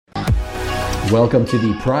Welcome to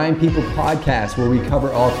the Prime People Podcast, where we cover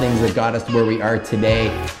all things that got us to where we are today,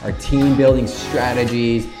 our team building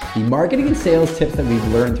strategies, the marketing and sales tips that we've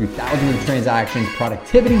learned through thousands of transactions,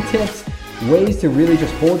 productivity tips, ways to really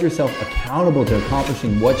just hold yourself accountable to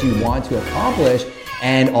accomplishing what you want to accomplish,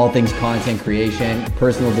 and all things content creation,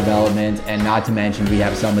 personal development, and not to mention we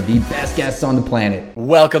have some of the best guests on the planet.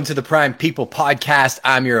 Welcome to the Prime People Podcast.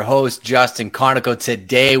 I'm your host, Justin Conoco.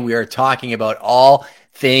 Today we are talking about all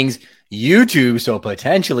things YouTube, so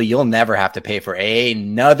potentially you'll never have to pay for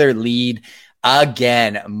another lead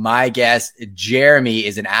again. My guest, Jeremy,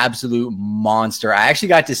 is an absolute monster. I actually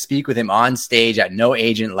got to speak with him on stage at No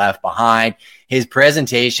Agent Left Behind. His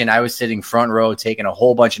presentation, I was sitting front row taking a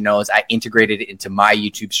whole bunch of notes. I integrated it into my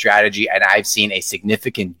YouTube strategy, and I've seen a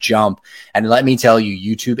significant jump. And let me tell you,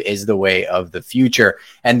 YouTube is the way of the future.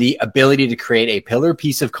 And the ability to create a pillar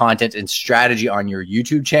piece of content and strategy on your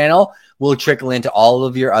YouTube channel will trickle into all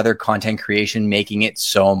of your other content creation, making it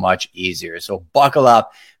so much easier. So buckle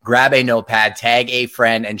up, grab a notepad, tag a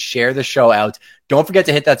friend, and share the show out. Don't forget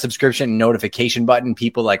to hit that subscription and notification button.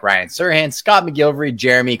 People like Ryan Serhant, Scott McGilvery,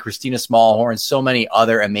 Jeremy, Christina Smallhorn, so many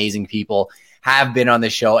other amazing people have been on the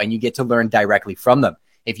show, and you get to learn directly from them.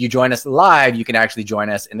 If you join us live, you can actually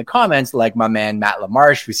join us in the comments like my man, Matt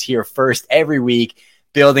LaMarche, who's here first every week,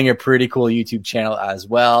 building a pretty cool YouTube channel as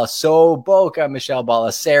well. So Boca, Michelle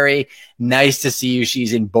Balaseri, nice to see you.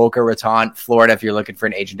 She's in Boca Raton, Florida. If you're looking for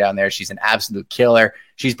an agent down there, she's an absolute killer.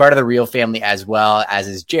 She's part of the Real family as well, as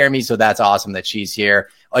is Jeremy. So that's awesome that she's here.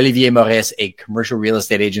 Olivier Maurice, a commercial real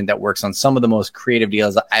estate agent that works on some of the most creative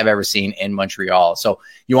deals I've ever seen in Montreal. So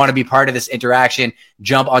you want to be part of this interaction,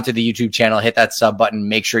 jump onto the YouTube channel, hit that sub button,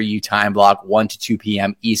 make sure you time block 1 to 2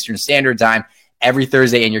 p.m. Eastern Standard Time every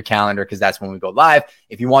Thursday in your calendar, because that's when we go live.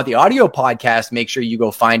 If you want the audio podcast, make sure you go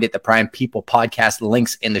find it. The Prime People Podcast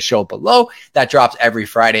links in the show below. That drops every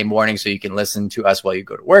Friday morning, so you can listen to us while you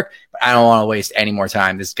go to work. But I don't want to waste any more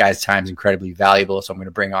time. This guy's time is incredibly valuable, so I'm going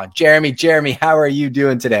to bring on Jeremy. Jeremy, how are you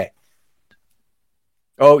doing today?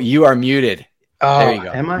 Oh, you are muted. Oh, there you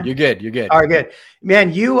go. Am I? You're good. You're good. All right, good.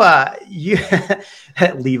 Man, you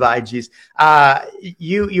Levi, geez.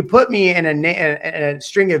 You put me in a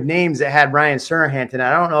string of names that had Ryan Serhant, and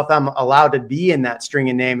I don't know if I'm allowed to be in that string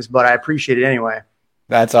of names, but I appreciate it anyway.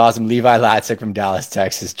 That's awesome. Levi Latzik from Dallas,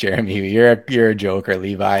 Texas. Jeremy, you're a joker,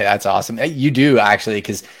 Levi. That's awesome. You do, actually,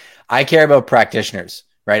 because I care about practitioners,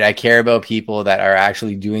 right? I care about people that are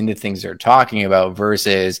actually doing the things they're talking about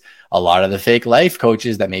versus a lot of the fake life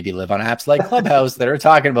coaches that maybe live on apps like Clubhouse that are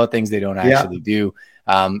talking about things they don't actually do.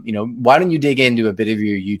 Why don't you dig into a bit of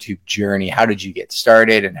your YouTube journey? How did you get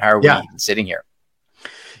started, and how are we even sitting here?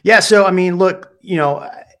 Yeah. So, I mean, look,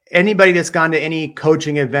 anybody that's gone to any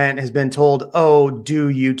coaching event has been told, oh, do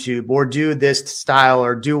YouTube or do this style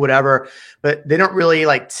or do whatever, but they don't really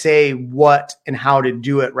say what and how to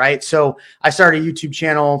do it. Right. So I started a YouTube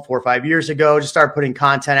channel 4 or 5 years ago, just started putting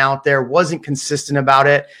content out there, wasn't consistent about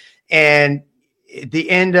it. And at the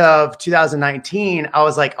end of 2019, I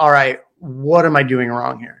was like, all right, what am I doing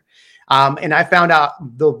wrong here? And I found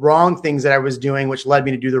out the wrong things that I was doing, which led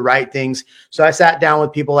me to do the right things. So I sat down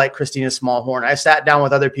with people like Christina Smallhorn. I sat down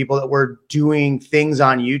with other people that were doing things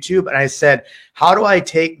on YouTube. And I said, how do I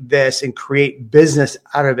take this and create business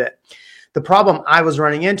out of it? The problem I was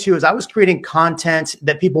running into is I was creating content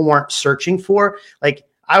that people weren't searching for.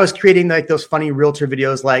 I was creating those funny realtor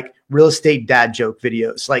videos, like real estate dad joke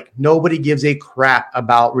videos. Nobody gives a crap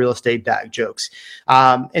about real estate dad jokes.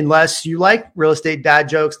 Unless you like real estate dad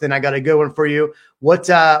jokes, then I got a good one for you. What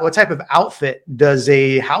type of outfit does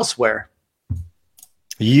a house wear?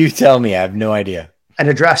 You tell me. I have no idea. And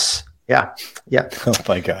a dress. Yeah. Oh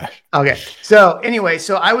my gosh. Okay. So anyway,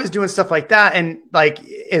 I was doing stuff like that. And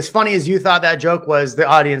as funny as you thought that joke was, the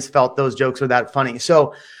audience felt those jokes were that funny.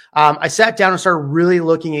 So I sat down and started really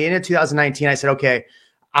looking into 2019. I said, okay,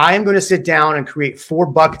 I am going to sit down and create 4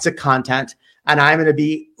 buckets of content, and I'm going to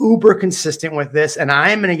be uber consistent with this, and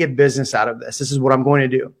I'm going to get business out of this. This is what I'm going to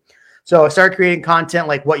do. So I started creating content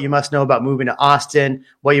like what you must know about moving to Austin,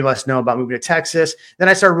 what you must know about moving to Texas. Then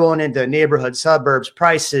I started rolling into neighborhood, suburbs,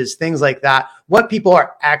 prices, things like that, what people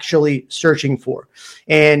are actually searching for.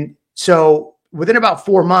 And so within about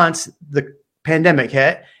 4 months, the pandemic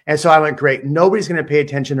hit. And so I went, great. Nobody's going to pay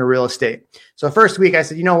attention to real estate. So first week I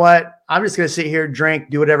said, you know what? I'm just going to sit here, drink,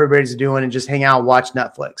 do what everybody's doing, and just hang out, watch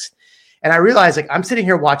Netflix. And I realized I'm sitting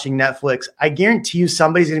here watching Netflix. I guarantee you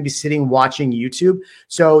somebody's going to be sitting watching YouTube.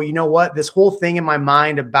 So you know what? This whole thing in my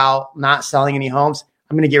mind about not selling any homes,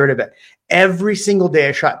 I'm going to get rid of it. Every single day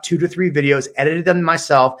I shot 2 to 3 videos, edited them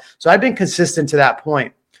myself. So I've been consistent to that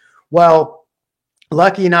point. Well,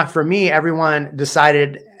 lucky enough for me, everyone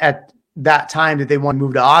decided at that time that they want to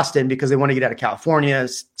move to Austin because they want to get out of California,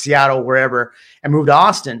 Seattle, wherever, and move to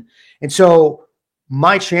Austin. And so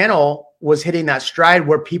my channel was hitting that stride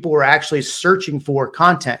where people were actually searching for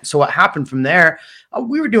content. So what happened from there,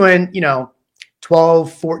 we were doing,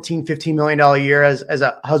 12, 14, $15 million a year as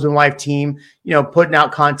a husband-wife team, putting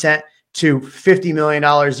out content to $50 million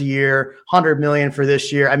a year, $100 million for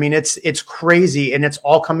this year. I mean, it's crazy, and it's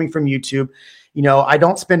all coming from YouTube. I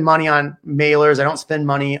don't spend money on mailers. I don't spend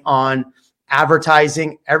money on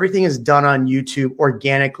advertising. Everything is done on YouTube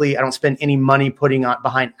organically. I don't spend any money putting on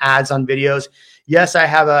behind ads on videos. Yes, I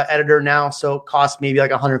have an editor now, so it costs maybe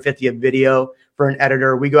like $150 a video for an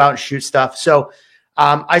editor. We go out and shoot stuff. So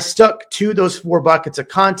I stuck to those 4 buckets of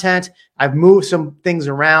content. I've moved some things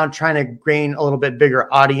around, trying to gain a little bit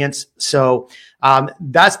bigger audience. So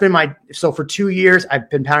that's been so for 2 years, I've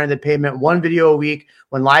been pounding the pavement, 1 video a week,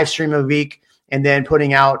 1 live stream a week, and then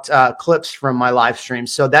putting out clips from my live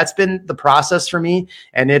streams. So that's been the process for me,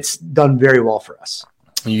 and it's done very well for us.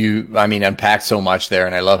 Unpack so much there,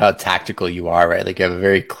 and I love how tactical you are, right? Like you have a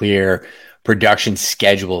very clear production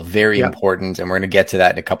schedule, very important. And we're going to get to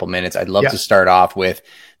that in a couple minutes. I'd love to start off with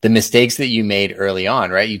the mistakes that you made early on,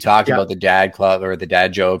 right? You talked about the dad club or the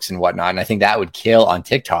dad jokes and whatnot. And I think that would kill on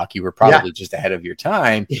TikTok. You were probably just ahead of your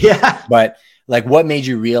time. Yeah. But like, what made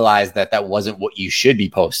you realize that that wasn't what you should be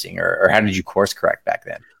posting, or how did you course correct back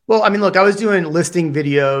then? Well, look, I was doing listing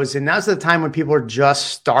videos, and that's the time when people are just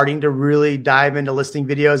starting to really dive into listing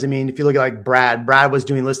videos. If you look at like Brad was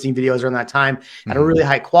doing listing videos around that time at a really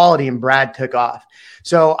high quality, and Brad took off.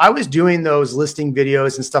 So I was doing those listing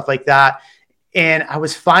videos and stuff like that. And I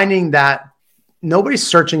was finding that nobody's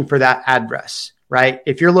searching for that address, right?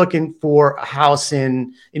 If you're looking for a house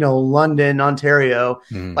in, London, Ontario,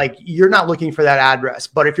 like you're not looking for that address.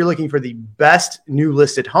 But if you're looking for the best new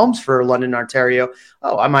listed homes for London, Ontario,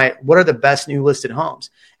 what are the best new listed homes?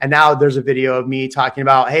 And now there's a video of me talking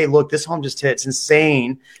about, hey, look, this home just hit. It's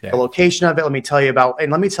insane. The location of it. Let me tell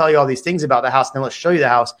you all these things about the house. And then let's show you the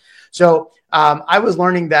house. So I was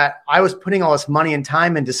learning that I was putting all this money and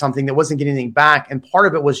time into something that wasn't getting anything back. And part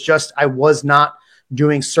of it was just, I was not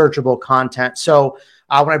doing searchable content. So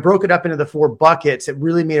when I broke it up into the 4 buckets, it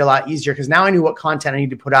really made it a lot easier because now I knew what content I need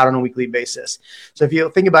to put out on a weekly basis. So if you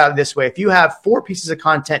think about it this way, if you have 4 pieces of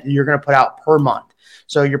content that you're going to put out per month,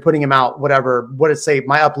 so you're putting them out, what it say,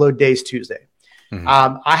 my upload day is Tuesday.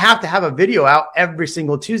 I have to have a video out every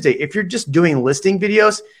single Tuesday. If you're just doing listing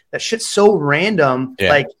videos, that shit's so random.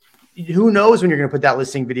 Like, who knows when you're going to put that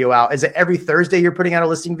listing video out? Is it every Thursday you're putting out a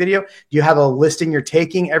listing video? Do you have a listing you're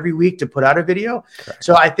taking every week to put out a video? Correct.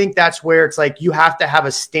 So I think that's where it's like you have to have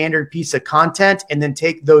a standard piece of content and then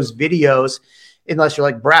take those videos, unless you're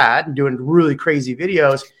like Brad and doing really crazy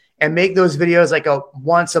videos, and make those videos like a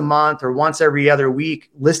once a month or once every other week.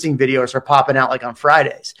 Listing videos are popping out like on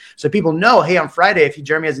Fridays. So people know, hey, on Friday, if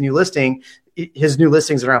Jeremy has a new listing, his new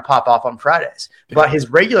listings are going to pop off on Fridays. But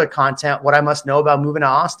his regular content, what I must know about moving to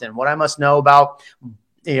Austin, what I must know about,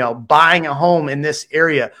 buying a home in this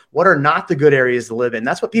area, what are not the good areas to live in?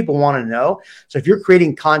 That's what people want to know. So if you're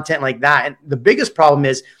creating content like that, and the biggest problem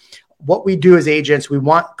is what we do as agents, we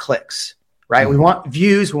want clicks, right? We want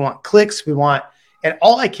views, we want clicks, and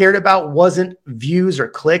all I cared about wasn't views or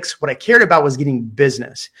clicks. What I cared about was getting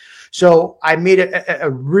business. So I made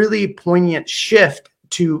a really poignant shift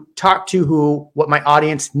to talk to what my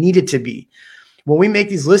audience needed to be. When we make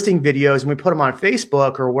these listing videos and we put them on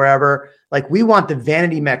Facebook or wherever, like we want the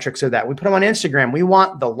vanity metrics of that. We put them on Instagram. We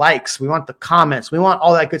want the likes. We want the comments. We want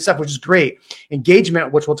all that good stuff, which is great.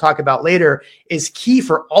 Engagement, which we'll talk about later, is key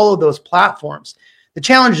for all of those platforms. The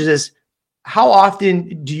challenge is, how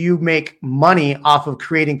often do you make money off of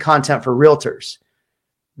creating content for realtors?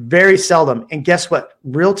 Very seldom. And guess what?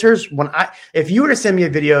 Realtors, if you were to send me a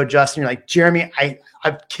video, Justin, you're like, Jeremy,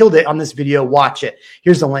 I've killed it on this video. Watch it.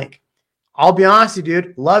 Here's the link. I'll be honest with you,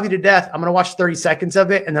 dude, love you to death. I'm going to watch 30 seconds of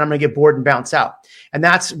it, and then I'm going to get bored and bounce out. And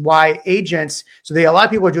that's why agents, a lot of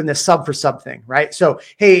people are doing this sub for sub thing, right? So,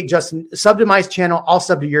 hey, Justin, sub to my channel. I'll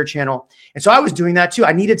sub to your channel. And so I was doing that too.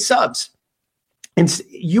 I needed subs. And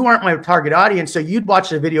you aren't my target audience, so you'd watch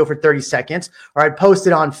the video for 30 seconds, or I'd post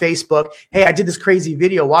it on Facebook. Hey, I did this crazy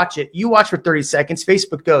video. Watch it. You watch for 30 seconds.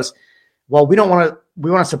 Facebook goes, well, we want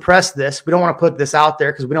to suppress this. We don't want to put this out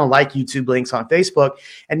there because we don't like YouTube links on Facebook.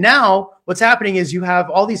 And now what's happening is you have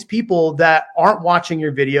all these people that aren't watching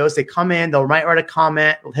your videos. They come in, they'll write a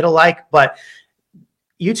comment, hit a like, but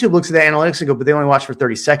YouTube looks at the analytics and go, but they only watch for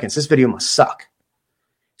 30 seconds. This video must suck.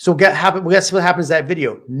 So guess what happens to that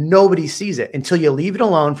video? Nobody sees it until you leave it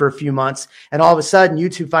alone for a few months. And all of a sudden,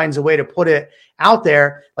 YouTube finds a way to put it out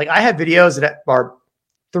there. Like I have videos that are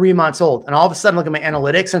 3 months old. And all of a sudden, look at my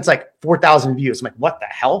analytics, and it's like 4,000 views. I'm like, what the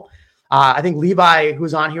hell? I think Levi,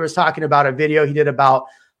 who's on here, was talking about a video he did about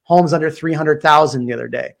homes under 300,000 the other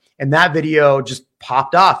day. And that video just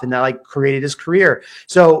popped off and that like created his career.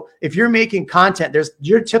 So if you're making content,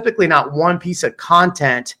 you're typically not one piece of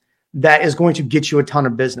content that is going to get you a ton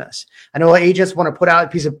of business. I know agents want to put out a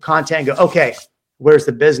piece of content and go, okay, where's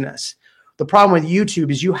the business? The problem with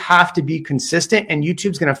YouTube is you have to be consistent, and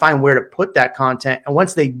YouTube's going to find where to put that content. And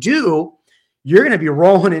once they do, you're going to be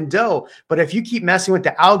rolling in dough. But if you keep messing with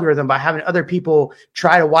the algorithm by having other people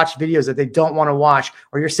try to watch videos that they don't want to watch,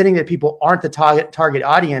 or you're sitting that people aren't the target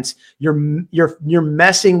audience, you're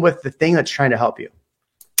messing with the thing that's trying to help you.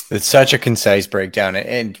 It's such a concise breakdown,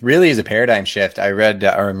 and really is a paradigm shift.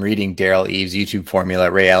 I'm reading Daryl Eves' YouTube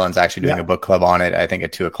formula. Ray Allen's actually doing a book club on it, I think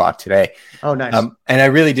at 2:00 today. Oh, nice. And I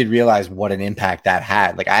really did realize what an impact that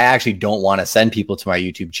had. Like, I actually don't want to send people to my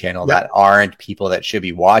YouTube channel that aren't people that should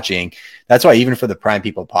be watching. That's why even for the Prime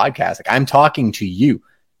People podcast, like, I'm talking to you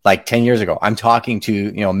like 10 years ago. I'm talking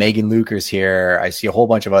to, Megan Luker's here. I see a whole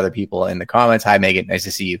bunch of other people in the comments. Hi, Megan. Nice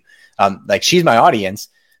to see you. Like, she's my audience.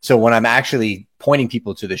 So when I'm actually pointing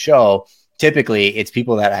people to the show, typically it's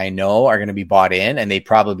people that I know are going to be bought in, and they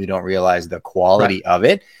probably don't realize the quality of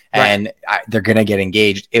it. And they're going to get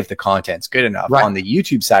engaged if the content's good enough. On the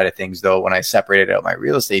YouTube side of things, though, when I separated out my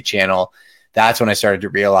real estate channel, that's when I started to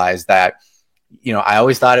realize that, I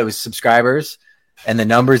always thought it was subscribers and the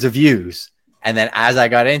numbers of views. And then as I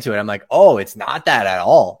got into it, I'm like, oh, it's not that at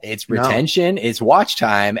all. It's retention, it's watch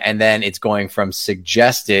time, and then it's going from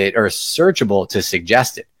suggested or searchable to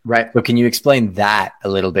suggested. Right. So can you explain that a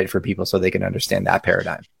little bit for people so they can understand that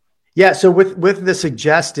paradigm? Yeah. So with the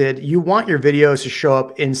suggested, you want your videos to show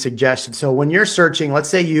up in suggested. So when you're searching, let's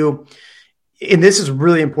say and this is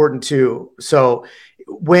really important too. So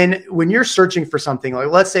when you're searching for something, like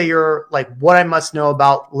let's say you're like, what I must know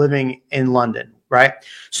about living in London, right?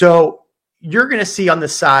 So you're going to see on the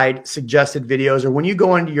side suggested videos, or when you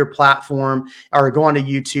go into your platform or go onto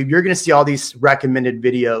YouTube, you're going to see all these recommended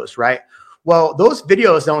videos, right? Well, those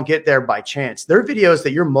videos don't get there by chance. They're videos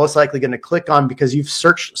that you're most likely going to click on because you've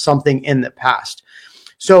searched something in the past.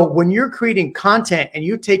 So when you're creating content and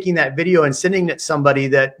you're taking that video and sending it to somebody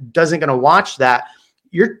that doesn't going to watch that,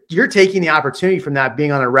 you're taking the opportunity from that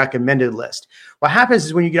being on a recommended list. What happens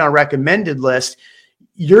is when you get on a recommended list,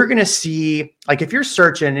 you're going to see, like if you're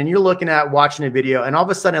searching and you're looking at watching a video, and all of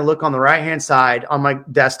a sudden I look on the right-hand side on my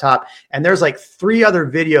desktop and there's like 3 other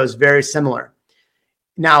videos very similar.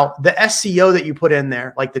 Now, the SEO that you put in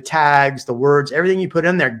there, like the tags, the words, everything you put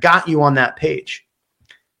in there got you on that page.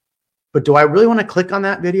 But do I really want to click on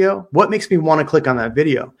that video? What makes me want to click on that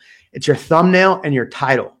video? It's your thumbnail and your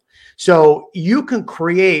title. So you can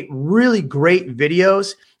create really great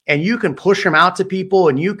videos and you can push them out to people,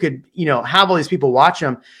 and you could, have all these people watch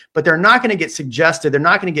them, but they're not going to get suggested. They're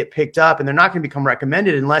not going to get picked up, and they're not going to become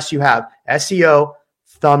recommended unless you have SEO,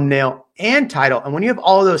 thumbnail, and title. And when you have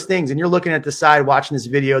all of those things and you're looking at the side watching this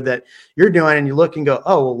video that you're doing, and you look and go,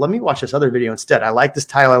 oh, well, let me watch this other video instead. I like this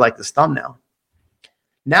title. I like this thumbnail.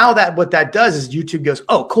 Now that what that does is YouTube goes,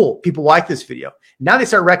 oh, cool. People like this video. Now they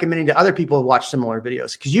start recommending to other people to watch similar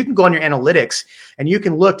videos, because you can go on your analytics and you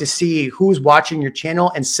can look to see who's watching your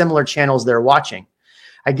channel and similar channels they're watching.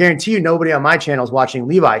 I guarantee you nobody on my channel is watching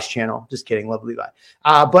Levi's channel. Just kidding. Love Levi.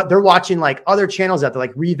 But they're watching like other channels out there,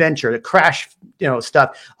 like Reventure, the Crash,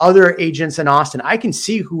 stuff, other agents in Austin. I can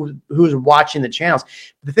see who's watching the channels.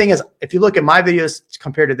 The thing is, if you look at my videos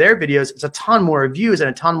compared to their videos, it's a ton more views and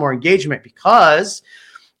a ton more engagement because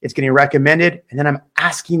it's getting recommended. And then I'm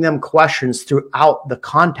asking them questions throughout the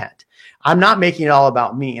content. I'm not making it all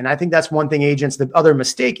about me. And I think that's one thing the other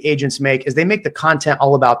mistake agents make is they make the content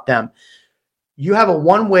all about them. You have a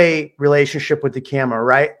one-way relationship with the camera,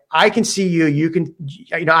 right? I can see you.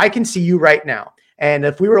 I can see you right now. And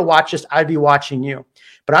if we were to watch this, I'd be watching you.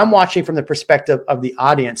 But I'm watching from the perspective of the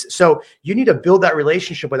audience. So you need to build that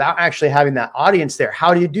relationship without actually having that audience there.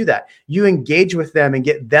 How do you do that? You engage with them and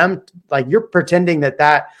get them, like you're pretending that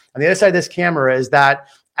on the other side of this camera is that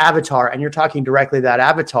avatar, and you're talking directly to that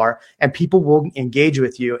avatar, and people will engage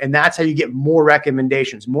with you. And that's how you get more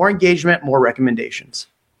recommendations, more engagement, more recommendations.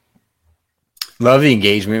 Love the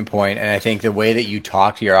engagement point. And I think the way that you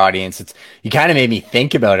talk to your audience, you kind of made me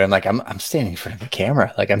think about it. I'm like, I'm standing in front of a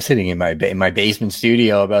camera. Like I'm sitting in my basement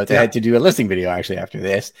studio about to head to do a listing video actually after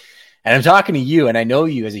this. And I'm talking to you, and I know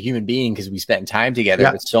you as a human being because we spent time together,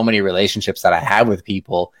 but so many relationships that I have with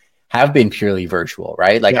people have been purely virtual,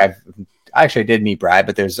 right? Like I did meet Brad,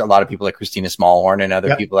 but there's a lot of people like Christina Smallhorn and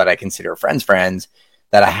other people that I consider friends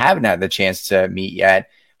that I haven't had the chance to meet yet.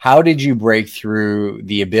 How did you break through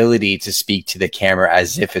the ability to speak to the camera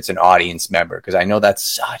as if it's an audience member? Because I know that's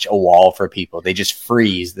such a wall for people. They just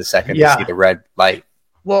freeze the second they see the red light.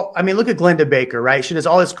 Well, I mean, look at Glenda Baker, right? She does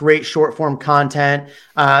all this great short form content,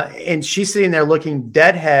 and she's sitting there looking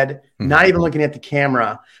deadhead, not even looking at the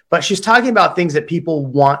camera, but she's talking about things that people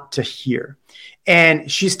want to hear.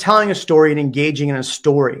 And she's telling a story and engaging in a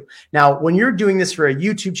story. Now, when you're doing this for a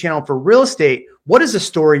YouTube channel for real estate, what is the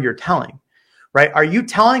story you're telling, right? Are you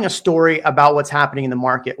telling a story about what's happening in the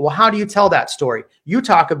market? Well, how do you tell that story? You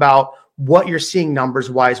talk about what you're seeing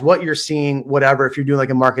numbers wise, what you're seeing, whatever, if you're doing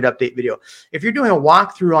like a market update video. If you're doing a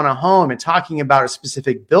walkthrough on a home and talking about a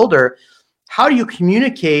specific builder, how do you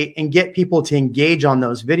communicate and get people to engage on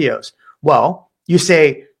those videos? Well, you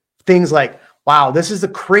say things like, wow, this is the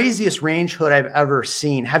craziest range hood I've ever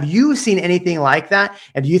seen. Have you seen anything like that?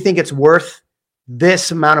 And do you think it's worth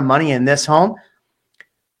this amount of money in this home?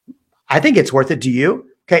 I think it's worth it. Do you?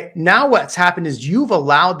 Okay, now what's happened is you've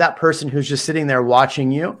allowed that person who's just sitting there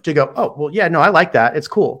watching you to go, oh, well, yeah, no, I like that. It's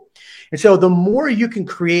cool. And so the more you can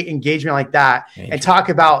create engagement like that and talk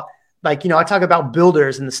about, like, I talk about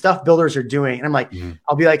builders and the stuff builders are doing. And I'm like,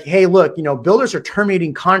 I'll be like, hey, look, builders are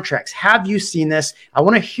terminating contracts. Have you seen this? I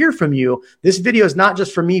want to hear from you. This video is not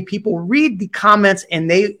just for me. People read the comments and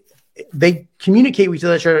they communicate with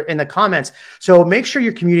each other in the comments. So make sure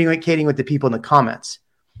you're communicating with the people in the comments.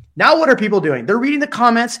 Now, what are people doing? They're reading the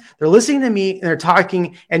comments, they're listening to me, and they're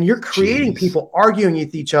talking, and you're creating people arguing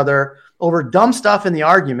with each other over dumb stuff in the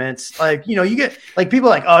arguments. Like, you get like people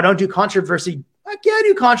like, oh, don't do controversy. I can't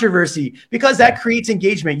do controversy because that creates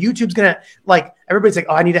engagement. YouTube's going to everybody's like,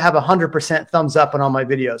 oh, I need to have 100% thumbs up on all my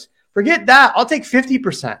videos. Forget that. I'll take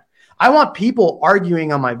 50%. I want people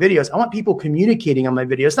arguing on my videos. I want people communicating on my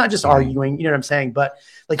videos, not just arguing, you know what I'm saying? But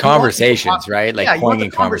like conversations, right? Like pointing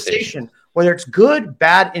in conversation. Whether it's good,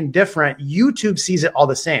 bad, indifferent, YouTube sees it all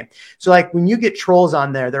the same. So like when you get trolls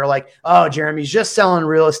on there, they're like, oh, Jeremy's just selling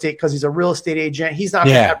real estate because he's a real estate agent. He's not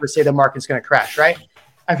going to ever say the market's going to crash, right?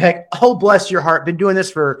 I'm like, oh, bless your heart. Been doing this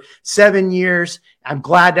for 7 years. I'm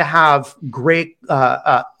glad to have great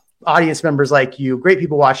audience members like you, great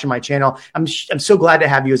people watching my channel. I'm so glad to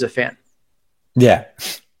have you as a fan. Yeah.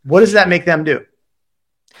 What does that make them do?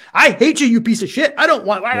 I hate you, you piece of shit. I don't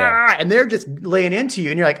want, and they're just laying into you.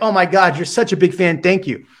 And you're like, oh my God, you're such a big fan. Thank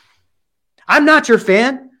you. I'm not your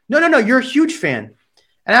fan. No. You're a huge fan.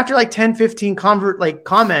 And after like 10, 15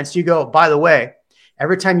 comments, you go, by the way,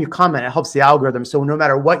 every time you comment, it helps the algorithm. So no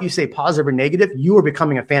matter what you say, positive or negative, you are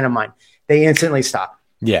becoming a fan of mine. They instantly stop.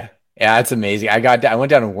 Yeah. Yeah. That's amazing. I went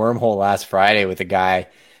down a wormhole last Friday with a guy.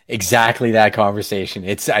 Exactly that conversation.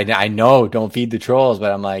 I know, don't feed the trolls,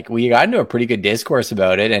 but I'm like, we got into a pretty good discourse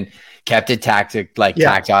about it and kept it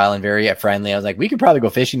tactile and very friendly. I was like, we could probably go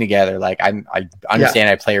fishing together. Like I understand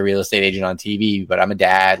I play a real estate agent on TV, but I'm a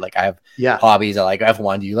dad. Like I have hobbies. I like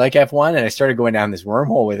F1. Do you like F1? And I started going down this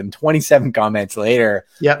wormhole with him. 27 comments later,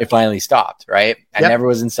 it finally stopped, right? I never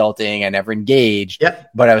was insulting. I never engaged,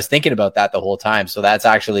 but I was thinking about that the whole time. So that's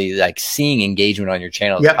actually like seeing engagement on your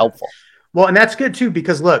channel is helpful. Well, and that's good too,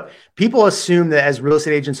 because look, people assume that as real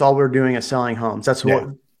estate agents, all we're doing is selling homes. That's what,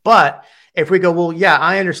 but if we go, well, yeah,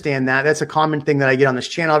 I understand that. That's a common thing that I get on this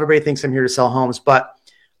channel. Everybody thinks I'm here to sell homes, but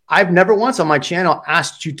I've never once on my channel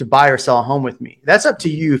asked you to buy or sell a home with me. That's up to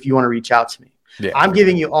you if you want to reach out to me. Yeah. I'm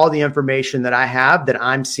giving you all the information that I have that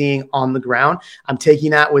I'm seeing on the ground. I'm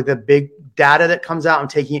taking that with the big data that comes out.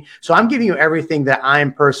 So I'm giving you everything that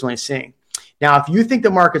I'm personally seeing. Now, if you think the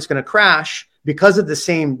market's going to crash because of the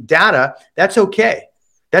same data, that's okay.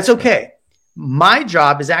 That's okay. My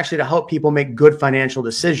job is actually to help people make good financial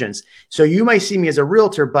decisions. So you might see me as a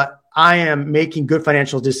realtor, but I am making good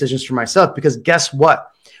financial decisions for myself because guess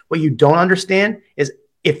what? What you don't understand is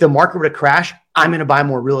if the market were to crash, I'm going to buy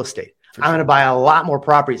more real estate. I'm going to buy a lot more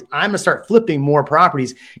properties. I'm going to start flipping more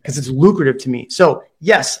properties because it's lucrative to me. So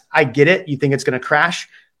yes, I get it. You think it's going to crash.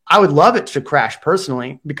 I would love it to crash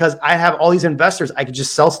personally because I have all these investors I could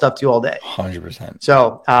just sell stuff to all day. 100%.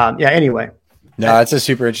 So anyway. No, that's a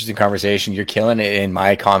super interesting conversation. You're killing it in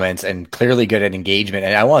my comments and clearly good at engagement.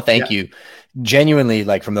 And I want to thank you genuinely,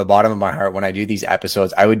 like from the bottom of my heart. When I do these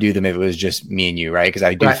episodes, I would do them if it was just me and you, right? Because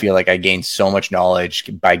I do feel like I gained so much knowledge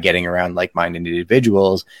by getting around like-minded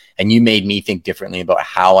individuals. And you made me think differently about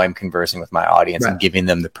how I'm conversing with my audience and giving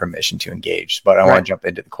them the permission to engage. But I want to jump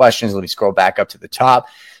into the questions. Let me scroll back up to the top.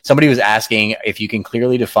 Somebody was asking if you can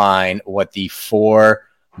clearly define what the 4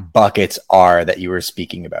 buckets are that you were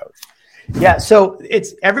speaking about. Yeah. So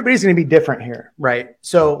everybody's going to be different here, right?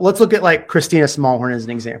 So let's look at like Christina Smallhorn as an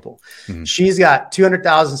example. Mm-hmm. She's got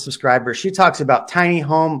 200,000 subscribers. She talks about tiny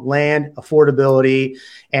home, land, affordability,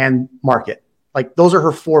 and market. Like those are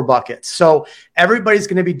her 4 buckets. So everybody's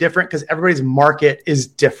going to be different because everybody's market is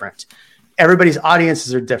different. Everybody's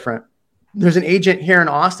audiences are different. there's an agent here in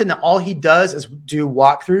Austin that all he does is do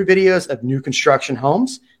walkthrough videos of new construction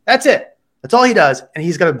homes. That's it. That's all he does. And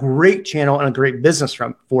he's got a great channel and a great business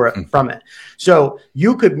from it. So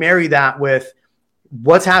you could marry that with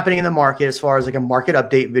what's happening in the market as far as like a market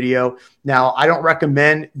update video. Now, I don't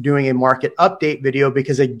recommend doing a market update video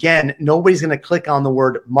because, again, nobody's going to click on the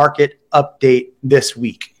word market update this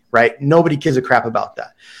week, right? Nobody gives a crap about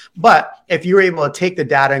that. But if you're able to take the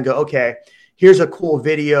data and go, okay, here's a cool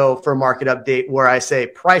video for a market update where I say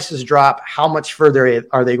prices drop, how much further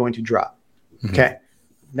are they going to drop? Mm-hmm. Okay.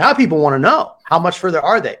 Now people want to know how much further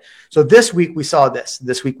are they? So this week we saw this.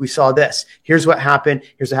 This week we saw this. Here's what happened.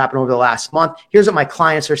 Here's what happened over the last month. Here's what my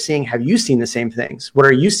clients are seeing. Have you seen the same things? What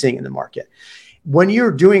are you seeing in the market? When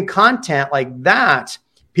you're doing content like that,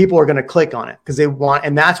 people are going to click on it because they want,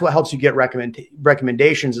 and that's what helps you get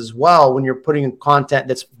recommendations as well when you're putting in content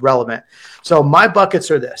that's relevant. So my buckets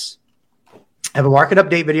are this. I have a market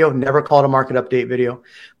update video, never call it a market update video.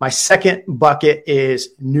 My second bucket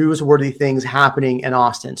is newsworthy things happening in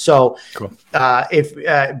Austin. So cool.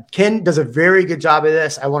 If Ken does a very good job of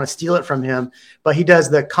this, I want to steal it from him, but he does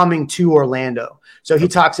the coming to Orlando. So he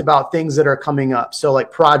talks about things that are coming up. So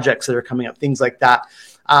like projects that are coming up, things like that.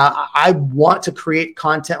 I want to create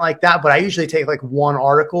content like that, but I usually take like one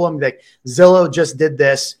article and be like, Zillow just did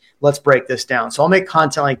this. Let's break this down. So I'll make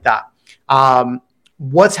content like that.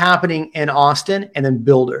 What's happening in Austin, and then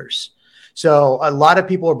builders. So a lot of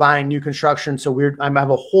people are buying new construction. So I have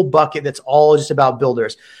a whole bucket that's all just about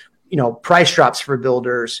builders, price drops for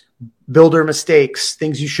builders, builder mistakes,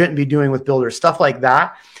 things you shouldn't be doing with builders, stuff like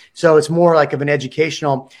that. So it's more like of an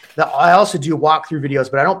educational. I also do walkthrough videos,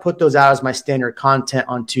 but I don't put those out as my standard content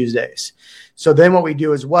on Tuesdays. So then what we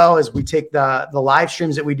do as well is we take the live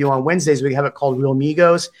streams that we do on Wednesdays. We have it called Real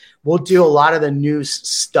Migos. We'll do a lot of the news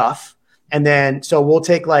stuff. And then, so we'll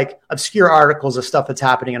take like obscure articles of stuff that's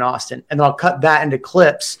happening in Austin, and then I'll cut that into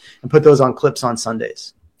clips and put those on clips on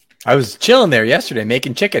Sundays. I was chilling there yesterday,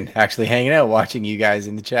 making chicken, actually hanging out, watching you guys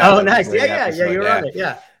in the chat. Oh, nice. Yeah. You're on it.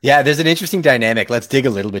 Yeah. Yeah. There's an interesting dynamic. Let's dig a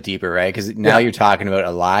little bit deeper, right? Because now you're talking about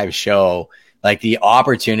a live show, like the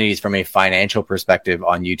opportunities from a financial perspective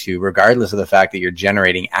on YouTube, regardless of the fact that you're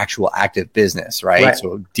generating actual active business, right?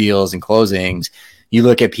 So deals and closings. You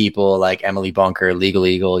look at people like Emily Bunker, Legal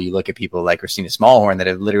Eagle. You look at people like Christina Smallhorn that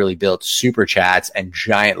have literally built super chats and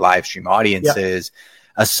giant live stream audiences.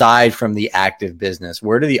 Aside from the active business,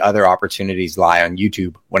 where do the other opportunities lie on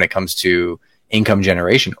YouTube when it comes to income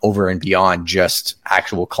generation over and beyond just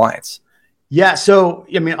actual clients? Yeah. So,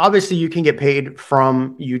 I mean, obviously you can get paid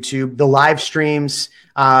from YouTube, the live streams.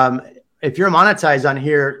 If you're monetized on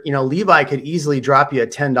here, Levi could easily drop you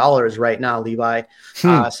 $10 right now, Levi.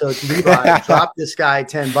 So Levi, drop this guy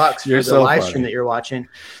 $10 for the live stream that you're watching.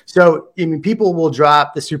 So, I mean, people will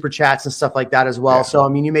drop the super chats and stuff like that as well. Yeah. So, I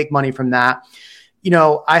mean, you make money from that.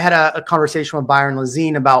 I had a conversation with Byron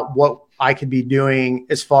Lazine about what I could be doing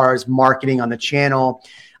as far as marketing on the channel.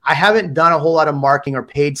 I haven't done a whole lot of marketing or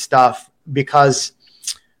paid stuff because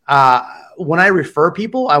when I refer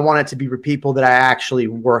people, I want it to be for people that I actually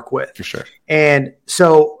work with. For sure. And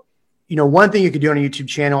so, one thing you could do on a YouTube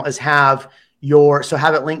channel is have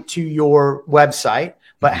it linked to your website,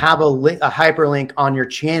 but have a hyperlink on your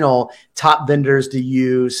channel, top vendors to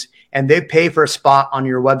use, and they pay for a spot on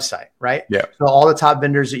your website, right? Yeah. So all the top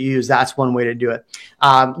vendors that you use, that's one way to do it.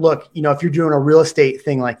 Look, if you're doing a real estate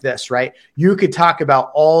thing like this, right, you could talk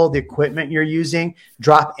about all the equipment you're using,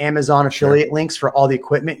 drop Amazon affiliate links for all the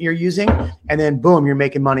equipment you're using, and then boom, you're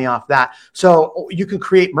making money off that. So you can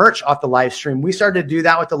create merch off the live stream. We started to do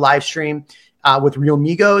that with the live stream with Real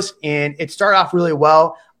Migos, and it started off really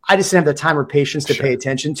well. I just didn't have the time or patience to pay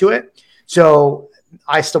attention to it. So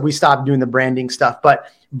we stopped doing the branding stuff, but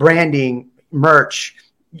branding, merch,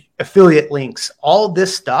 affiliate links, all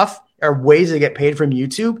this stuff are ways to get paid from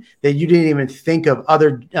YouTube that you didn't even think of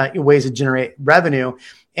other ways to generate revenue.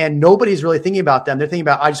 And nobody's really thinking about them. They're thinking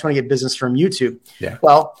about, I just want to get business from YouTube. Yeah.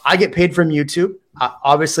 Well, I get paid from YouTube.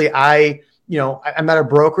 Obviously, I'm at a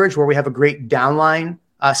brokerage where we have a great downline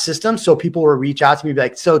system. So people will reach out to me and be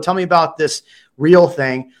like, so tell me about this real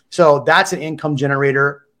thing. So that's an income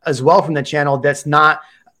generator as well from the channel. That's not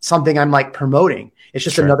something I'm like promoting. It's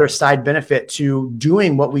just another side benefit to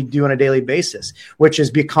doing what we do on a daily basis, which is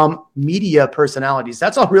become media personalities.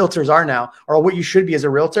 That's all realtors are now, or what you should be as a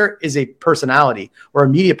realtor is a personality or a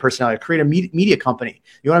media personality. Create a media company.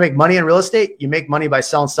 You want to make money in real estate? You make money by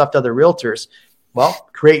selling stuff to other realtors. Well,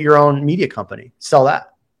 create your own media company. Sell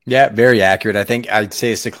that. Yeah, very accurate. I think I'd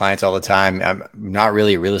say this to clients all the time. I'm not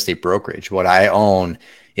really a real estate brokerage. What I own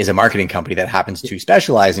is a marketing company that happens to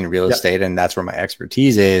specialize in real estate, and that's where my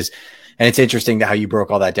expertise is. And it's interesting how you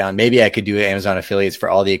broke all that down. Maybe I could do Amazon affiliates for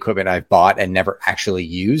all the equipment I've bought and never actually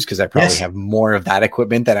used, because I probably have more of that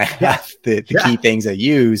equipment than I have the key things I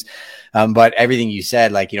use. But everything you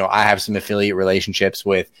said, like, I have some affiliate relationships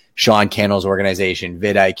with Sean Cannell's organization,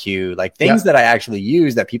 vidIQ, like things that I actually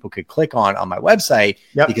use that people could click on my website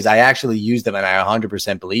because I actually use them and I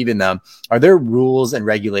 100% believe in them. Are there rules and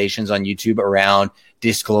regulations on YouTube around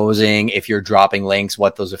disclosing, if you're dropping links,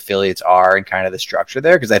 what those affiliates are and kind of the structure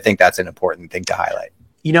there? Because I think that's an important thing to highlight.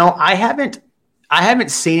 I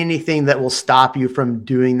haven't seen anything that will stop you from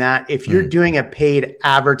doing that. If you're doing a paid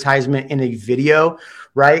advertisement in a video,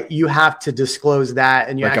 right, you have to disclose that,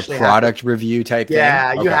 and you like actually a product review type thing.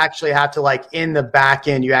 Yeah, you actually have to, like, in the back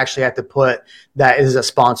end, you actually have to put that is a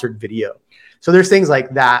sponsored video. So there's things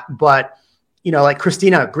like that. But like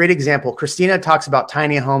Christina, great example. Christina talks about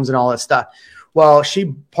tiny homes and all that stuff. Well,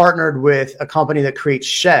 she partnered with a company that creates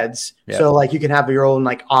sheds. Yeah. So like you can have your own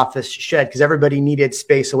like office shed, because everybody needed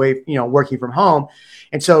space away, working from home.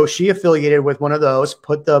 And so she affiliated with one of those,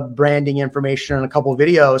 put the branding information in a couple of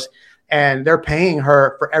videos, and they're paying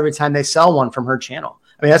her for every time they sell one from her channel.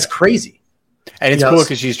 I mean, that's crazy. And it's cool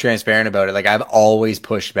because she's transparent about it. Like, I've always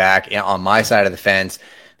pushed back on my side of the fence.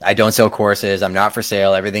 I don't sell courses. I'm not for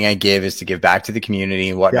sale. Everything I give is to give back to the community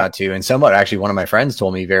and whatnot too. And actually, one of my friends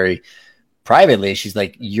told me very privately, she's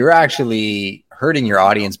like, you're actually hurting your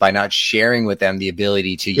audience by not sharing with them the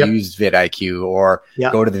ability to use vidIQ or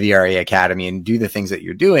go to the VRA Academy and do the things that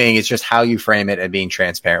you're doing. It's just how you frame it and being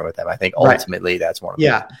transparent with them. I think ultimately that's one of the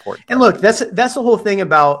important parts. And look, that's the whole thing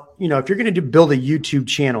about, if you're going to build a YouTube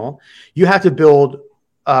channel, you have to build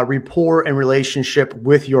rapport and relationship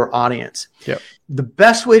with your audience. Yep. The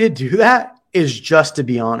best way to do that is just to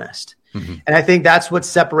be honest. Mm-hmm. And I think that's what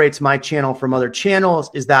separates my channel from other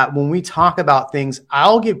channels, is that when we talk about things,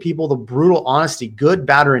 I'll give people the brutal honesty, good,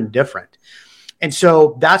 bad, or indifferent. And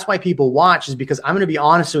so that's why people watch, is because I'm going to be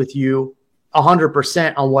honest with you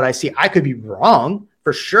 100% on what I see. I could be wrong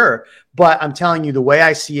for sure, but I'm telling you the way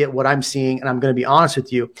I see it, what I'm seeing, and I'm going to be honest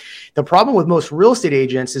with you. The problem with most real estate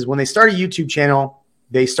agents is when they start a YouTube channel,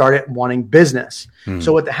 they start it wanting business. Mm.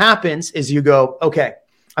 So what happens is you go, okay,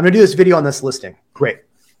 I'm going to do this video on this listing. Great.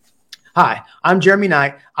 Hi, I'm Jeremy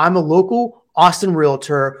Knight. I'm a local Austin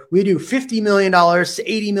realtor. We do $50 million to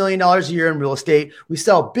 $80 million a year in real estate. We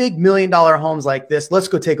sell big $1 million homes like this. Let's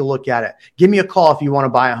go take a look at it. Give me a call if you want to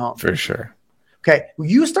buy a home. For sure. Okay.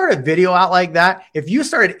 You start a video out like that. If you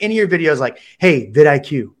started any of your videos like, hey,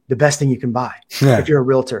 vidIQ, the best thing you can buy. If you're a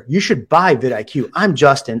realtor, you should buy vidIQ. I'm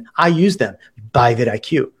Justin. I use them. Buy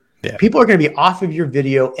vidIQ. Yeah. People are going to be off of your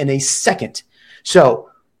video in a second. So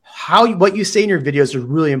what you say in your videos is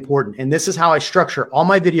really important. And this is how I structure all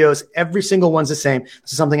my videos. Every single one's the same.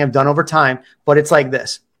 This is something I've done over time, but it's like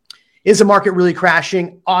this. Is the market really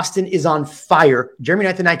crashing? Austin is on fire. Jeremy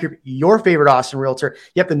Knight, the Knight Group, your favorite Austin realtor.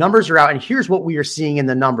 Yep, the numbers are out, and here's what we are seeing in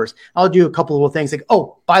the numbers. I'll do a couple of little things like,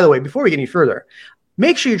 oh, by the way, before we get any further,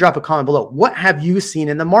 make sure you drop a comment below. What have you seen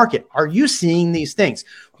in the market? Are you seeing these things?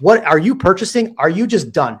 What are you purchasing? Are you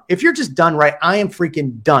just done? If you're just done, right, I am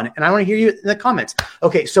freaking done. And I want to hear you in the comments.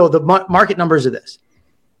 Okay, so the market numbers are this.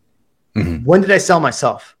 Mm-hmm. When did I sell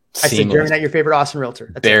myself? I said, Jeremy Knight, your favorite Austin realtor.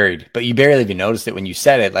 That's buried, but you barely even noticed it when you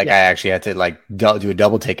said it. Like, I actually had to like do a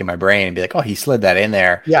double take in my brain and be like, oh, he slid that in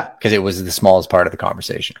there. Yeah. Because it was the smallest part of the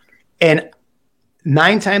conversation. And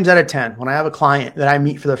 9 times out of 10, when I have a client that I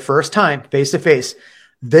meet for the first time face to face,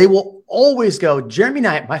 they will always go, Jeremy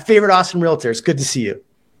Knight, my favorite Austin realtor. It's good to see you.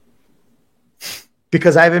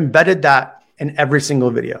 Because I've embedded that in every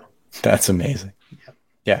single video. That's amazing.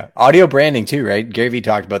 Yeah. Audio branding too, right? Gary Vee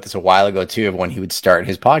talked about this a while ago too, of when he would start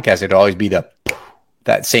his podcast, it'd always be that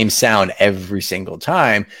same sound every single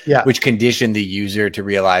time, which conditioned the user to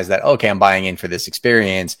realize that, okay, I'm buying in for this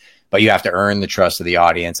experience, but you have to earn the trust of the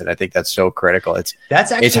audience. And I think that's so critical.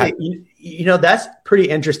 That's pretty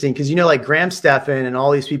interesting because, like Graham Stephan and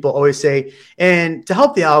all these people always say, and to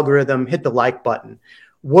help the algorithm, hit the like button.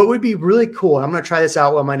 What would be really cool, and I'm going to try this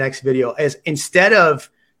out on my next video, is instead of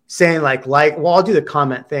saying well, I'll do the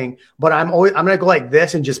comment thing, but I'm going to go like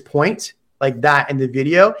this and just point like that in the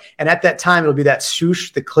video. And at that time, it'll be that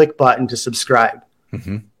swoosh, the click button to subscribe.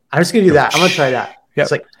 Mm-hmm. I'm just going to do that. I'm going to try that. Yep.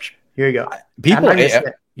 It's like, here you go.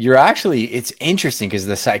 It's interesting because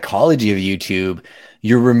the psychology of YouTube,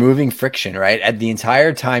 you're removing friction, right? At the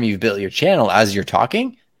entire time you've built your channel, as you're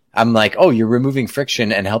talking, I'm like, oh, you're removing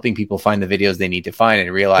friction and helping people find the videos they need to find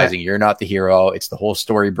and realizing you're not the hero. It's the whole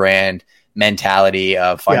story brand mentality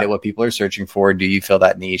of find out what people are searching for. Do you fill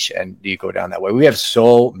that niche and do you go down that way? We have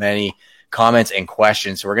so many comments and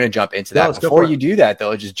questions. So we're going to jump into that. Let's Before you do that,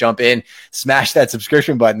 though, just jump in, smash that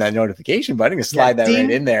subscription button, that notification button, and slide that right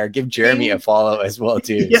in there. Give Jeremy a follow as well,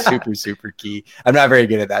 too. It's super, super key. I'm not very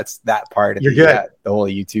good at that part of the whole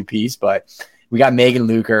YouTube piece, but we got Megan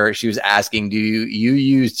Luker. She was asking, do you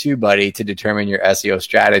use TubeBuddy to determine your SEO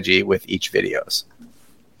strategy with each videos?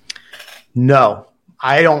 No,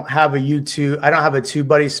 I don't have a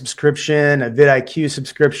TubeBuddy subscription, a vidIQ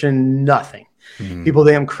subscription, nothing. People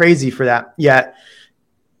think I'm crazy for that. Yet,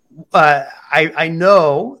 I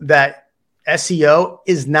know that SEO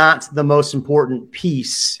is not the most important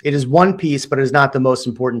piece. It is one piece, but it is not the most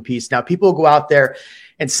important piece. Now, people go out there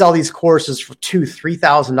and sell these courses for $2,000,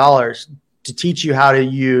 $3,000 to teach you how to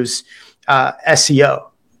use SEO.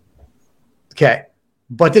 Okay.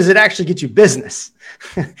 But does it actually get you business?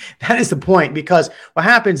 That is the point, because what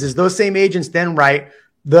happens is those same agents then write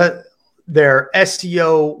their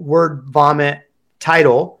SEO word vomit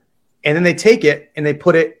title, and then they take it and they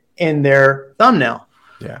put it in their thumbnail.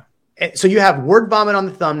 Yeah. So you have word vomit on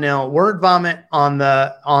the thumbnail, word vomit on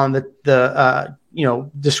the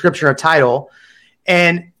description or title,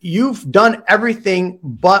 and you've done everything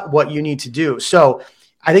but what you need to do. So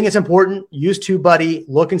I think it's important. Use TubeBuddy,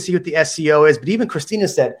 look and see what the SEO is. But even Christina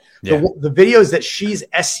said the videos that she's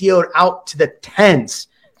SEO'd out to the tens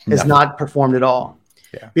has not performed at all.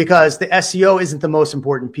 Yeah. Because the SEO isn't the most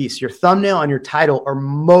important piece. Your thumbnail and your title are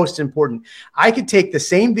most important. I could take the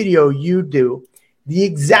same video you do, the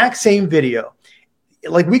exact same video.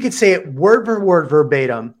 Like we could say it word for word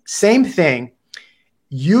verbatim, same thing.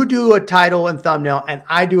 You do a title and thumbnail and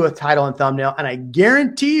I do a title and thumbnail. And I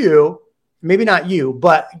guarantee you, maybe not you,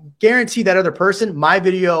 but guarantee that other person, my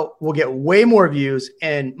video will get way more views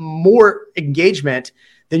and more engagement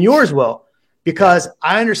than yours will, because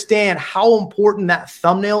I understand how important that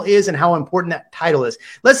thumbnail is and how important that title is.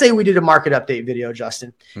 Let's say we did a market update video,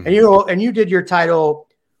 Justin, and you did your title,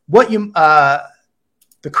 the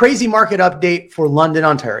crazy market update for London,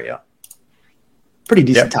 Ontario. Pretty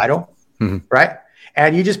decent title, right?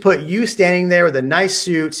 And you just put you standing there with a nice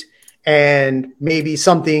suit and maybe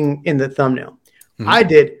something in the thumbnail. I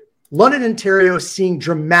did London, Ontario, seeing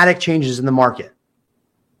dramatic changes in the market.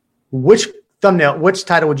 Which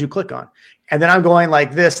title would you click on? And then I'm going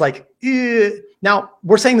like this, like, now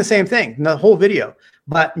we're saying the same thing in the whole video,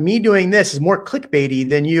 but me doing this is more clickbaity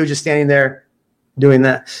than you just standing there doing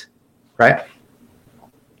this, right?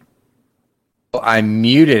 I'm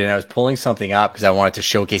muted and I was pulling something up because I wanted to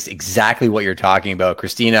showcase exactly what you're talking about.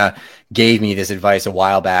 Christina gave me this advice a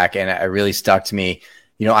while back and it really stuck to me.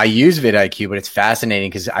 You know, I use vidIQ, but it's fascinating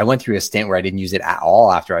because I went through a stint where I didn't use it at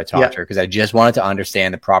all after I talked to her because I just wanted to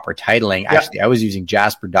understand the proper titling. Actually, I was using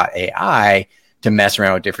Jasper.ai to mess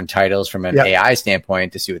around with different titles from an AI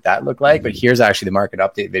standpoint to see what that looked like. But here's actually the market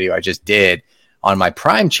update video I just did on my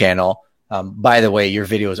Prime channel. By the way, your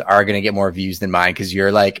videos are going to get more views than mine because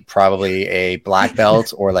you're like probably a black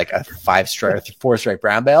belt or like a 4-stripe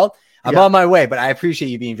brown belt. I'm on my way, but I appreciate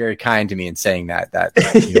you being very kind to me and saying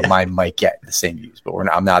that mine might get the same views, but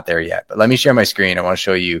I'm not there yet. But let me share my screen. I want to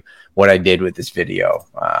show you what I did with this video.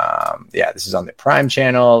 This is on the Prime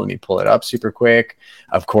channel. Let me pull it up super quick.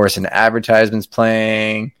 Of course, an advertisement's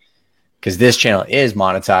playing because this channel is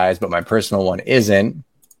monetized, but my personal one isn't.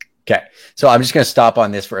 Okay, so I'm just going to stop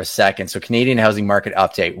on this for a second. So Canadian housing market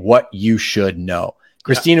update, what you should know.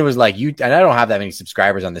 Christina was like, and I don't have that many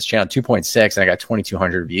subscribers on this channel, 2.6, and I got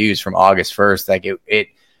 2,200 views from August 1st. Like it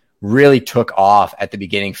really took off at the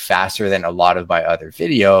beginning faster than a lot of my other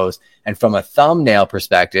videos. And from a thumbnail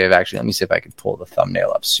perspective, actually, let me see if I can pull the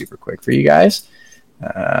thumbnail up super quick for you guys.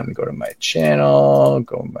 Let me go to my channel,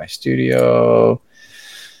 go to my studio.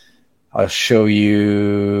 I'll show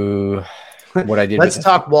you what I did. Let's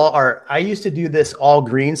talk wall art. I used to do this all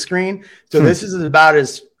green screen. So this is about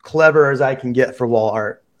as clever as I can get for wall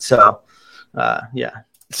art. So,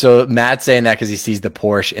 So Matt's saying that because he sees the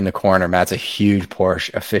Porsche in the corner. Matt's a huge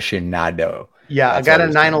Porsche aficionado. Yeah, I got a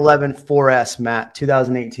 911 4S, Matt,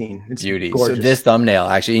 2018. It's beauty. Gorgeous. So this thumbnail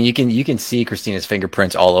actually, and you can see Christina's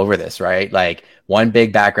fingerprints all over this, right? Like one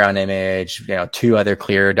big background image, two other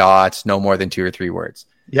clear dots, no more than 2 or 3 words.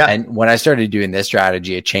 Yeah. And when I started doing this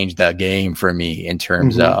strategy, it changed the game for me in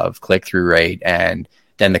terms of click-through rate and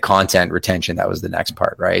then the content retention. That was the next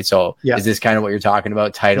part, right? So is this kind of what you're talking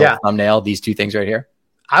about? Title, thumbnail, these 2 things right here?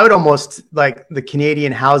 I would almost like the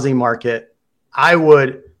Canadian housing market. I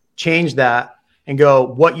would change that and go,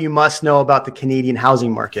 what you must know about the Canadian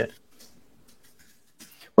housing market.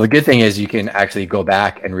 Well, the good thing is you can actually go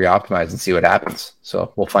back and re-optimize and see what happens.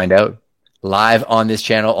 So we'll find out live on this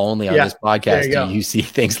channel only on this podcast. You see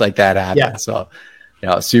things like that happen. So,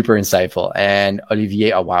 super insightful. And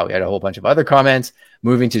Olivier, oh wow, we had a whole bunch of other comments.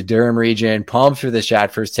 moving to Durham region, pumped for the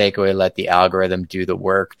chat first takeaway, let the algorithm do the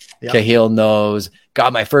work. Yep. Cahill knows,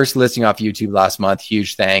 got my first listing off YouTube last month.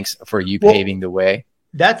 Huge thanks for you paving the way.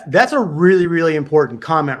 That's a really, really important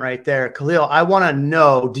comment right there. Khalil, I want to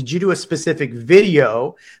know, did you do a specific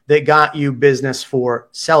video that got you business for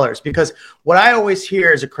sellers? Because what I always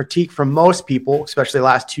hear is a critique from most people, especially the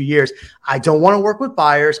last 2 years. I don't want to work with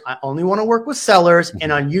buyers. I only want to work with sellers.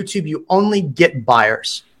 And on YouTube, you only get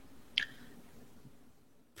buyers.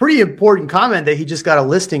 Pretty important comment that he just got a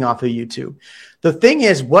listing off of YouTube. The thing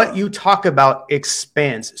is, what you talk about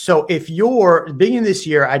expands. So if you're, beginning of this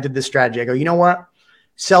year, I did this strategy. I go, you know what?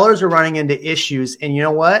 Sellers are running into issues. And you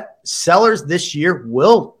know what? Sellers this year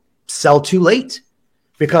will sell too late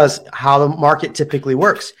because how the market typically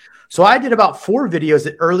works. So I did about 4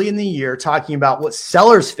 videos early in the year talking about what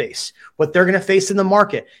sellers face, what they're going to face in the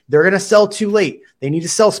market. They're going to sell too late. They need to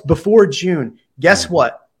sell before June. Guess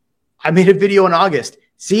what? I made a video in August.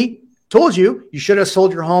 See, told you, you should have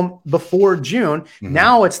sold your home before June.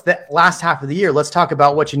 Now it's the last half of the year. Let's talk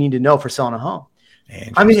about what you need to know for selling a home.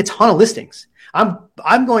 I mean, a ton of listings.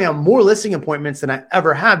 I'm going on more listing appointments than I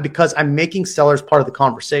ever have because I'm making sellers part of the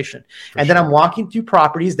conversation. Then I'm walking through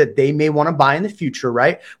properties that they may want to buy in the future,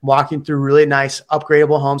 right? Walking through really nice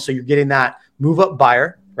upgradable homes. So you're getting that move up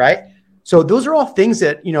buyer, right? So those are all things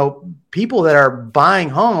that, you know, people that are buying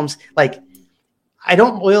homes, like, I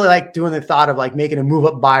don't really like doing the thought of like making a move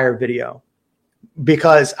up buyer video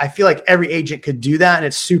because I feel like every agent could do that and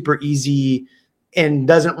it's super easy and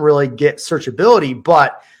doesn't really get searchability,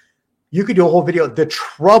 but you could do a whole video, the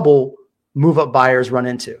trouble move up buyers run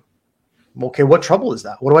into. Okay, what trouble is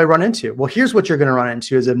that? What do I run into? Well, here's what you're going to run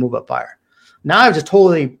into as a move up buyer. Now I've just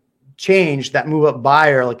totally changed that move up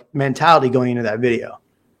buyer like mentality going into that video.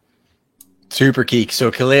 Super key.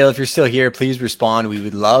 So Khalil, if you're still here, please respond. We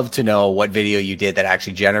would love to know what video you did that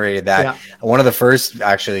actually generated that. Yeah. One of the first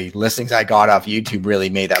actually listings I got off YouTube really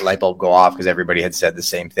made that light bulb go off because everybody had said the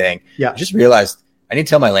same thing. Yeah. I just realized I need to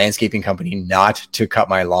tell my landscaping company not to cut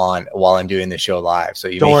my lawn while I'm doing the show live. So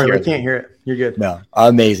you don't worry, we can't hear it. You're good. No,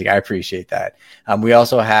 amazing. I appreciate that. We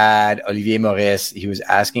also had Olivier Maurice. He was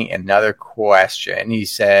asking another question. He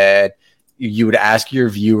said you would ask your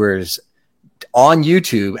viewers on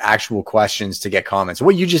YouTube actual questions to get comments.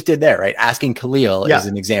 What you just did there, right? Asking Khalil is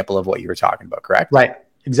an example of what you were talking about, correct? Right.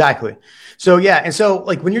 Exactly. So yeah. And so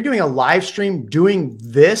like when you're doing a live stream, doing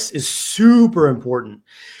this is super important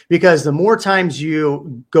because the more times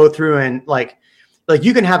you go through and like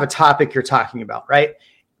you can have a topic you're talking about, right?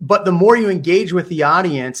 But the more you engage with the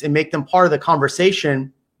audience and make them part of the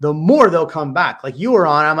conversation, the more they'll come back. Like you were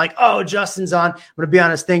on, I'm like, oh, Justin's on. I'm going to be on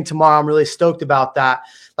his thing tomorrow. I'm really stoked about that.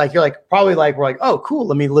 Like you're like, probably like, we're like, oh, cool.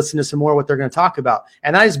 Let me listen to some more of what they're going to talk about.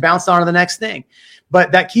 And I just bounced on to the next thing.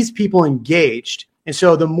 But that keeps people engaged. And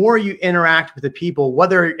so the more you interact with the people,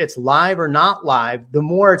 whether it's live or not live, the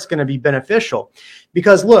more it's going to be beneficial.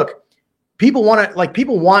 Because look, people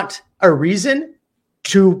want a reason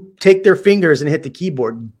to take their fingers and hit the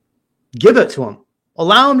keyboard. Give it to them.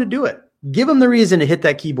 Allow them to do it. Give them the reason to hit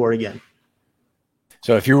that keyboard again.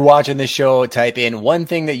 So if you're watching this show, type in one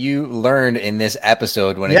thing that you learned in this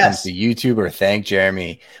episode when it comes to YouTube or thank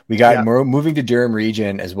Jeremy. We got moving to Durham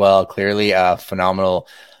region as well. Clearly a phenomenal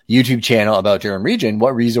YouTube channel about Durham region.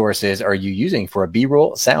 What resources are you using for a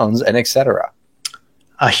B-roll, sounds, and etc.?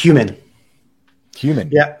 Human.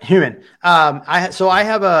 Yeah, human. I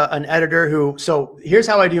have an editor who, so here's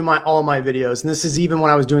how I do all my videos. And this is even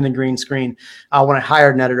when I was doing the green screen, when I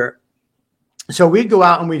hired an editor. So we'd go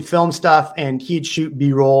out and we'd film stuff and he'd shoot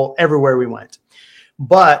B-roll everywhere we went.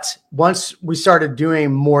 But once we started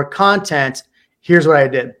doing more content, here's what I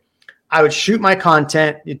did. I would shoot my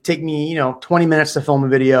content. It'd take me, 20 minutes to film a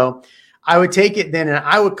video. I would take it then and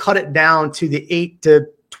I would cut it down to the 8 to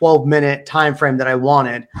 12 minute time frame that I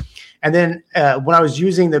wanted. And then when I was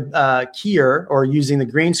using the keyer or using the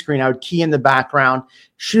green screen, I would key in the background,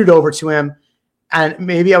 shoot it over to him. And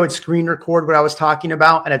maybe I would screen record what I was talking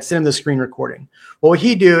about and I'd send him the screen recording. What would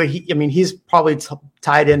he do? He's probably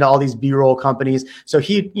tied into all these B-roll companies. So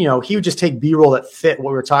he would just take B-roll that fit what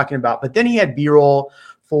we were talking about. But then he had B-roll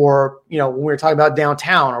for, when we were talking about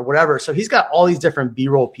downtown or whatever. So he's got all these different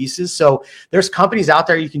B-roll pieces. So there's companies out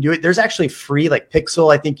there you can do it. There's actually free, like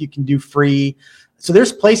Pixel, I think you can do free. So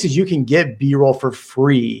there's places you can get B-roll for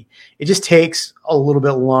free. It just takes a little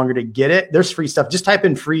bit longer to get it. There's free stuff. Just type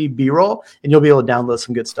in free B-roll and you'll be able to download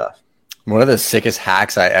some good stuff. One of the sickest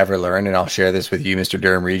hacks I ever learned, and I'll share this with you, Mr.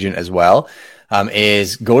 Durham Region, as well,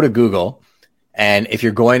 is go to Google. And if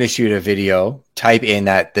you're going to shoot a video, type in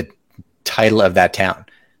the title of that town.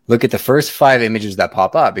 Look at the first 5 images that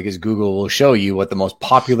pop up because Google will show you what the most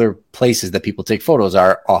popular places that people take photos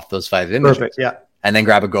are off those 5 images. Perfect. Yeah. and then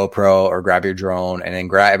grab a GoPro or grab your drone, and then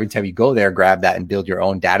every time you go there, grab that and build your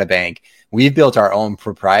own data bank. We've built our own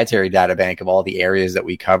proprietary data bank of all the areas that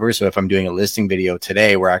we cover. So if I'm doing a listing video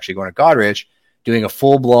today, we're actually going to Goderich, doing a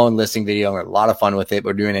full-blown listing video. We're a lot of fun with it.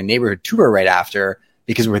 We're doing a neighborhood tour right after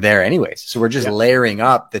because we're there anyways. So we're just layering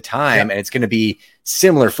up the time, and it's going to be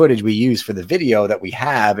similar footage we use for the video that we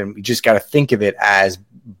have, and we just got to think of it as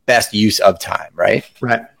best use of time, right?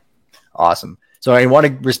 Right. Awesome. So I want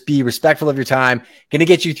to be respectful of your time. Going to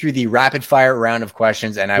get you through the rapid fire round of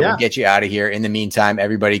questions, and I will get you out of here. In the meantime,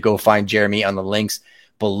 everybody go find Jeremy on the links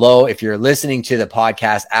below. If you're listening to the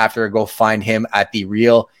podcast after, go find him at The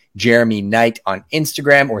Real Jeremy Knight on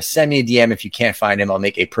Instagram, or send me a DM if you can't find him. I'll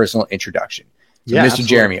make a personal introduction. So Mr. Absolutely.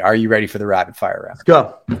 Jeremy, are you ready for the rapid fire round? Let's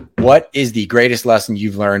go. What is the greatest lesson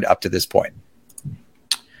you've learned up to this point?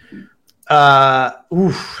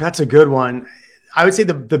 That's a good one. I would say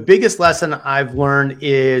the biggest lesson I've learned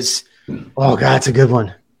is, that's a good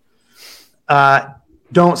one.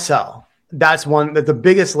 Don't sell. That's one that the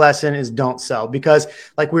biggest lesson is don't sell, because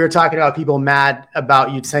like we were talking about people mad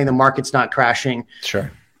about you saying the market's not crashing.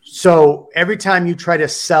 Sure. So every time you try to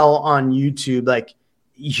sell on YouTube, like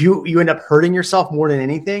you end up hurting yourself more than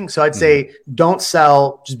anything. So I'd say don't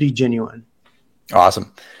sell, just be genuine.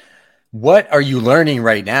 Awesome. What are you learning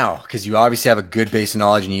right now? Because you obviously have a good base of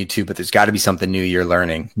knowledge in YouTube, but there's got to be something new you're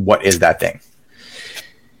learning. What is that thing?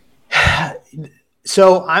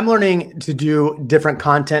 So I'm learning to do different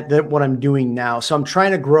content than what I'm doing now. So I'm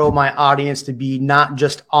trying to grow my audience to be not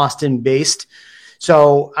just Austin based.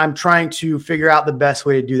 So I'm trying to figure out the best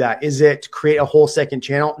way to do that. Is it to create a whole second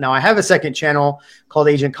channel? Now I have a second channel called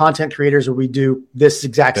Agent Content Creators, where we do this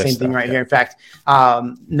exact same thing right here. In fact,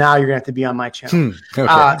 now you're gonna have to be on my channel.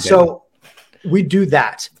 Okay. So we do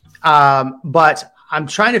that. But I'm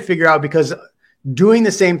trying to figure out, because doing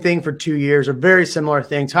the same thing for 2 years, or very similar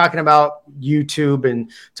thing, talking about YouTube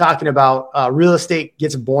and talking about real estate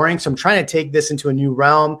gets boring. So I'm trying to take this into a new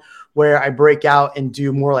realm where I break out and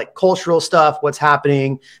do more like cultural stuff, what's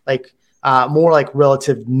happening, like more like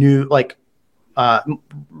relative new, like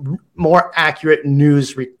more accurate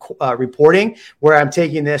news reporting, where I'm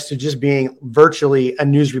taking this to just being virtually a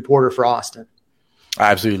news reporter for Austin. I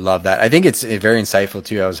absolutely love that. I think it's very insightful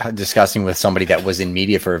too. I was discussing with somebody that was in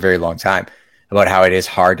media for a very long time about how it is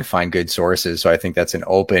hard to find good sources. So I think that's an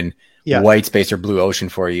open white space or blue ocean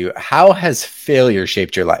for you. How has failure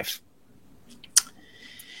shaped your life?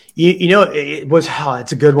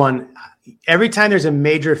 It's a good one. Every time there's a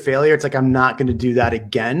major failure, it's like, I'm not going to do that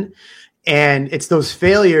again. And it's those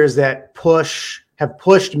failures that have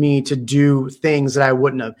pushed me to do things that I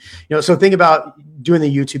wouldn't have. So think about doing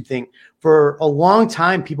the YouTube thing. For a long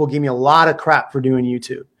time, people gave me a lot of crap for doing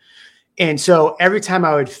YouTube. And so every time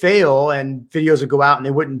I would fail and videos would go out and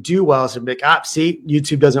they wouldn't do well, so I'd be like, see,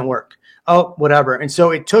 YouTube doesn't work. Oh, whatever. And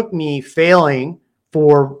so it took me failing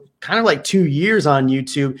for kind of like 2 years on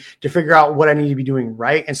YouTube to figure out what I need to be doing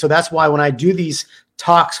right. And so that's why when I do these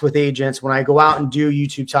talks with agents, when I go out and do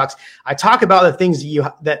YouTube talks, I talk about the things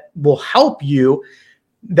that will help you,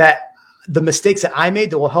 that the mistakes that I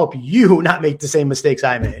made that will help you not make the same mistakes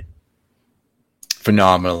I made.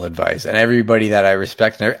 Phenomenal advice. And everybody that I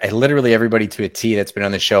respect, and literally everybody to a T that's been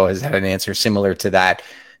on the show has had an answer similar to that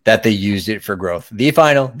they used it for growth.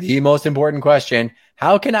 The most important question: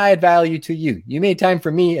 how can I add value to you? You made time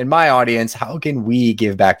for me and my audience. How can we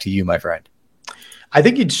give back to you, my friend? I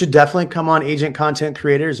think you should definitely come on Agent Content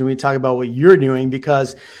Creators and we talk about what you're doing,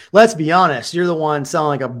 because let's be honest, you're the one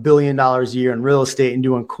selling like $1 billion a year in real estate and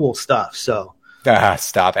doing cool stuff. So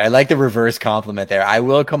stop it. I like the reverse compliment there. I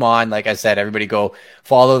will come on. Like I said, everybody go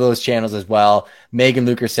follow those channels as well. Megan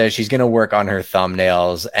Luker says she's going to work on her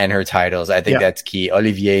thumbnails and her titles. I think that's key.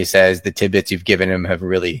 Olivier says the tidbits you've given him have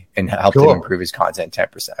really helped him improve his content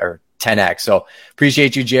 10% or 10x. So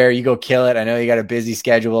appreciate you, Jerry. You go kill it. I know you got a busy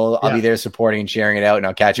schedule. I'll be there supporting and sharing it out, and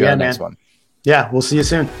I'll catch you on the next one. Yeah. We'll see you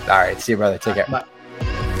soon. All right. See you, brother. Take care. Bye.